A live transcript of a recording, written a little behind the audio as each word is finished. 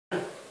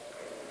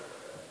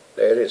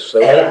That is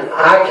so And true.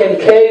 I can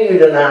tell you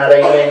tonight,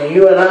 amen,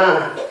 you and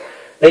I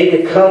need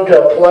to come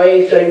to a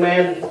place,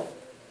 amen,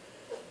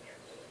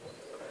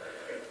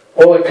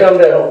 where we come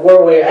to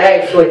where we're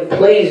actually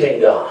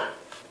pleasing God.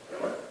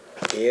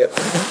 Yep.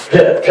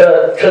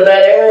 To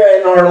that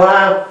area in our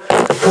life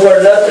to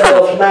where nothing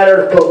else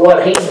matters but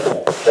what He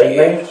wants.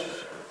 Amen.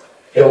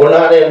 If we're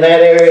not in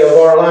that area of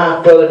our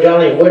life, Brother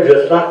Johnny, we're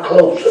just not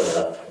close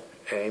enough.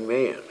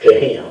 Amen. To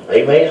Him.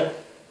 Amen.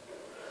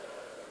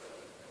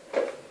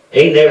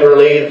 He never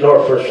leaves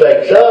nor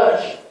forsakes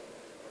us,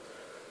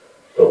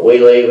 but we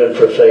leave and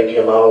forsake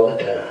Him all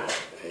the time.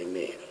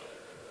 Amen.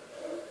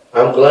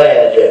 I'm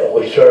glad that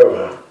we serve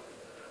a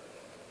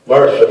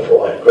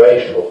merciful and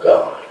graceful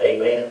God.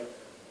 Amen.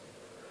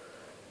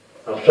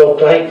 I'm so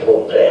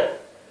thankful that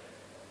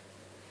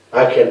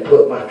I can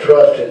put my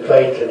trust and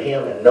faith in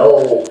Him and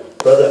know,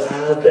 Brother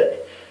Hines,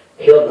 that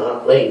He'll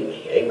not leave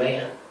me.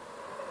 Amen.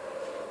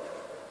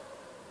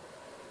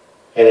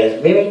 And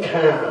as many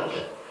times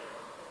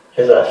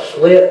as I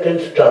slipped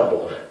and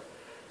stumbled,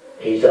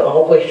 He's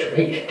always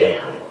reached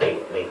down and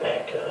picked me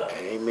back up.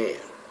 Amen.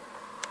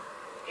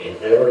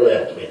 He's never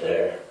left me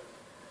there.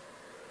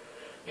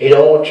 He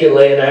don't want you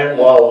laying there and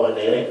wallowing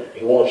in it.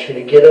 He wants you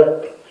to get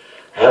up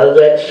out of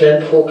that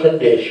sinful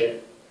condition,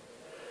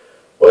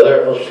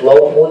 whether it was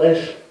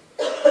slothfulness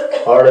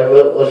or if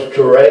it was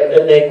direct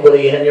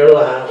iniquity in your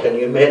life and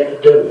you meant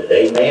to do it.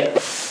 Amen?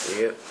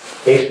 Yep.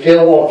 He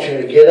still wants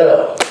you to get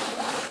up,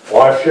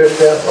 wash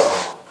yourself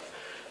off,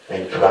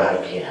 and try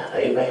again.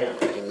 Amen?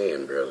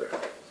 Amen, brother.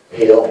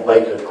 He don't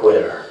make a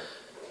quitter.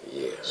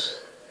 Yes.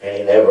 And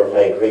He never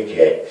made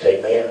rejects.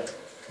 Amen?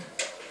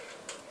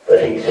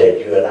 But He said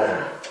you and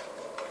I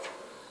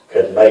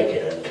could make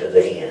it unto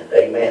the end.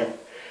 Amen?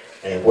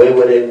 And if we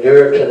would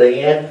endure to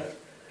the end,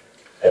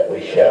 that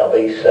we shall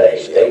be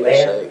saved.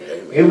 Amen?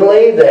 You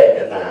believe that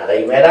tonight.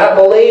 Amen. I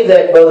believe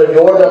that, Brother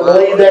George. I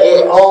believe that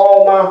with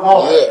all my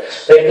heart.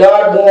 Yes. That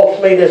God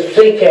wants me to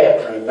seek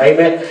after Him.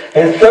 Amen.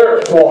 And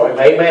search for Him.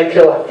 Amen.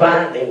 Till I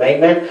find Him.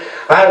 Amen.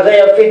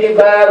 Isaiah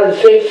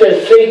 55:6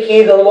 says, seek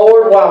ye the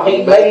Lord while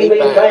He may be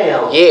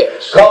found.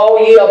 Yes. Call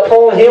ye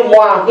upon Him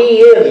while He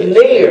is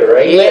near.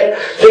 Amen.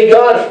 Yes. See,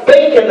 God's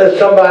speaking to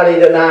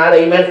somebody tonight.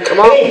 Amen. Come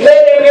on. He said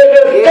if you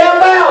just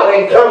step out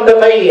and come to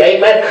me.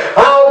 Amen.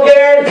 I'll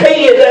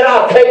guarantee you that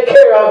I'll take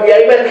care of you.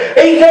 Amen.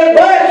 He said,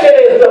 blessed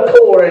is the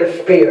poor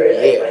in spirit.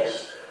 Amen.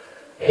 Yes.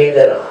 He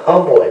that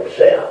humble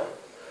himself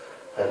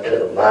unto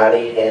the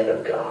mighty hand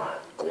of God.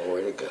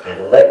 Glory to God.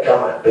 And let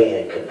God be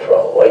in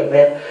control.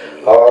 Amen.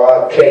 Or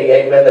I'll tell you,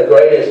 amen, the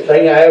greatest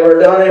thing I ever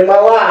done in my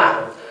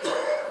life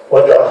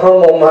was to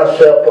humble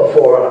myself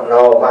before an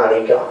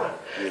almighty God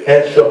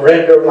and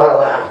surrender my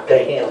life to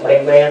Him.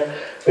 Amen.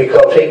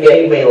 Because He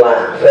gave me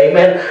life.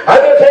 Amen. I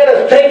just had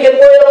a stinking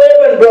way of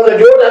living, Brother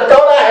George. I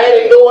thought I had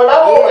it going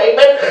on.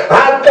 Amen.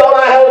 I thought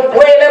I was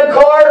playing them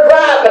cards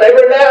right, but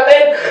every now and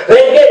then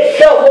they'd get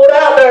shuffled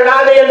out there and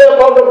I'd end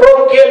up on the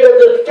broke end of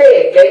the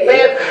stick.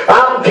 Amen.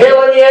 I'm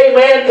telling you,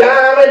 amen,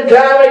 time and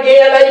time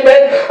again,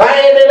 amen.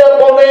 I ended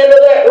up on the end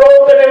of that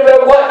rope, and if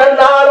there wasn't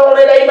a knot on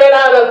it, amen,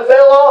 I'd have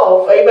fell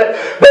off. Amen.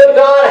 But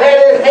God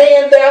had His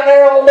hand down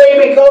there on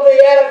me because He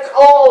had a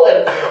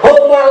calling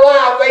on my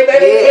life.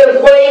 Amen. He was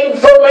waiting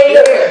for me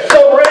to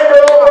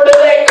surrender over to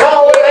that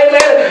calling,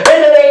 amen, and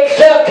to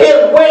accept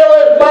His will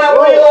as my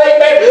will,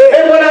 amen.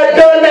 And when I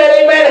done that,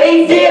 amen,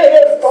 He did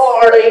His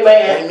part,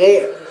 amen.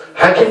 Amen.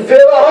 I can feel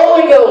the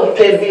Holy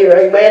Ghost in here,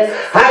 amen.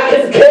 I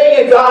can tell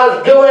you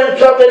God's doing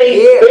something.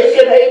 He's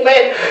speaking,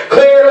 amen,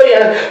 clearly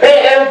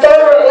and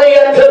fervently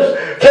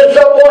to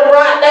someone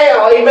right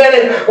now, amen.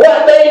 And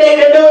what they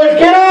need to do is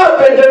get up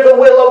into the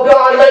will of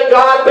God. Let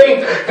God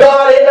be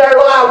God in their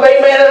life,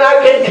 amen. And I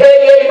can tell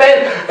you,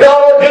 amen, God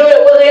will do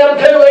it with them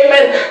too,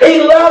 amen. He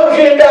loves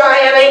you,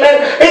 Diane, amen.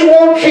 He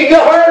wants you. You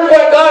heard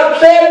what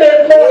God said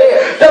this morning.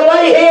 To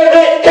lay hands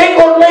that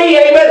tickled me,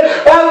 amen.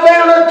 I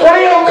found a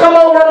thrill come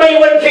over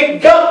me when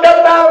she jumped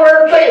up out of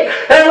her seat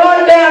and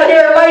run down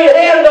here and laid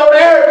hands on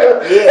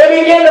Erica and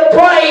began to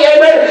pray,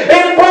 amen.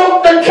 It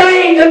broke the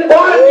chains and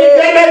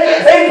bondage, amen.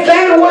 And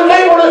Satan was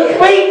able to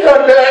speak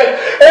unto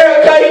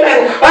Erica, amen.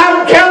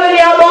 I'm telling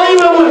you, I believe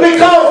it was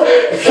because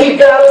she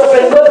got up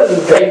and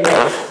moved, amen.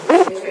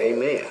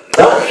 Amen.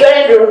 Not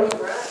Sandra.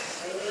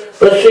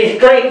 But see,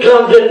 strength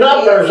comes in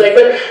numbers,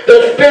 amen.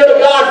 The Spirit of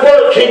God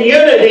works in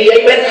unity,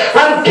 amen.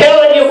 I'm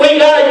telling you,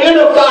 we got to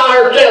unify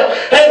ourselves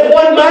as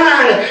one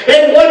mind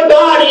and one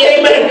body,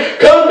 amen.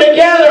 Come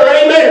together,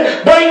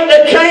 amen. Break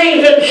the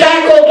chains and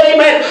shackles,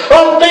 amen,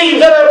 of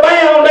things that are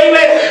bound,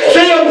 amen.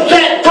 See them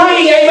set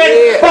free,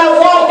 amen, by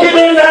walking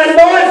in the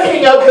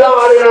anointing of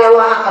God in our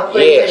lives,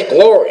 amen. Yes,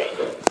 glory.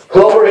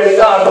 Glory to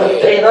God.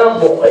 Let's stay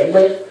humble,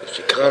 amen. It's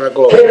the kind of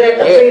glory. Get at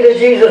the feet of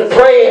Jesus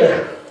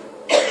praying.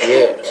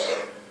 Yes.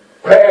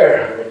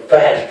 Prayer and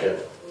fasting.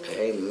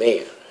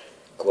 Amen.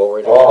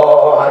 Glory to God.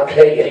 Oh, I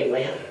tell you,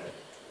 amen.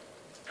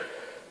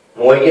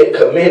 When we get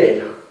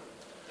committed,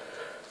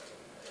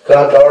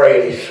 God's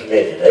already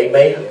submitted.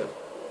 Amen.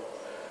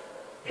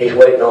 He's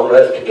waiting on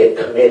us to get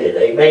committed.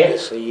 Amen.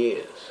 Yes, He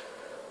is.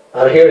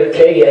 I'm here to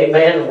tell you,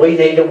 amen, we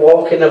need to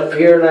walk in the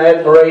fear and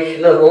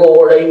admiration of the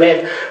Lord,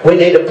 amen. We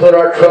need to put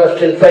our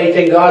trust and faith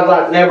in God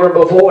like never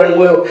before, and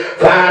we'll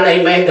find,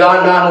 amen,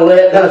 God not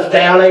letting us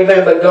down,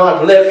 amen, but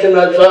God lifting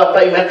us up,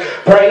 amen,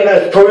 bringing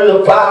us through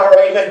the fire,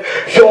 amen,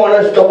 showing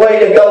us the way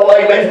to go,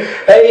 amen.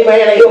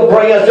 Amen, He'll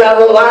bring us out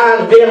of the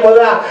lion's den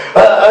without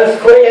a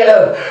shred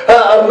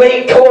of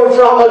meat torn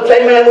from us,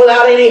 amen,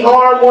 without any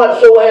harm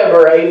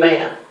whatsoever,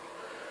 amen.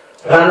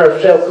 Find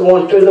ourselves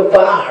going through the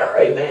fire,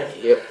 amen.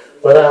 Yep.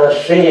 Without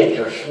a stench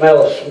or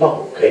smell of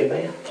smoke.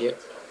 Amen. Yep.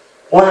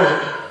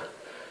 Why?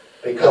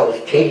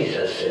 Because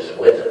Jesus is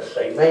with us.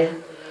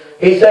 Amen.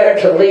 He's there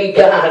to lead,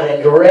 guide,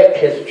 and direct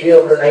His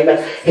children.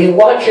 Amen. He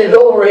watches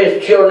over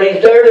His children.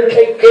 He's there to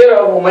take care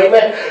of them.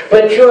 Amen.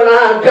 But you and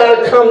I have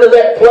got to come to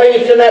that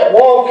place and that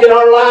walk in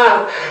our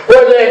life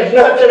where there's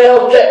nothing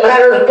else that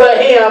matters but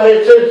Him.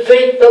 It's to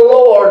seek the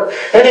Lord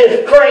and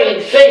His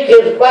strength, seek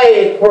His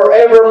faith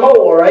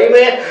forevermore.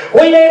 Amen.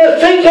 We need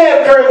to seek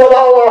after Him with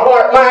all our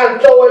heart,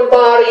 mind, soul, and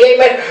body.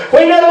 Amen.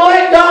 We need to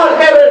let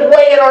God have His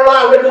way in our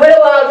life and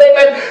realize,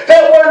 amen,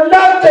 that we're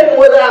nothing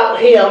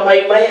without Him.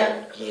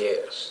 Amen.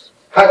 Yes.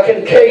 I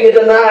can tell you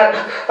tonight,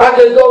 I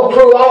could go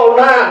through all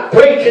night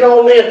preaching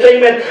on this,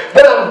 amen,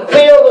 but I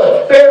feel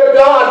the Spirit of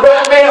God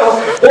right now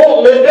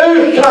wanting to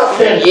do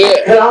something.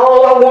 Yeah. And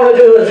all I want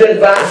to do is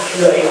invite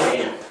you,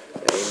 amen,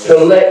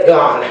 to let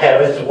God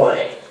have His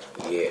way.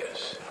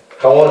 Yes.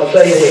 I want to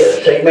say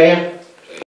this, amen.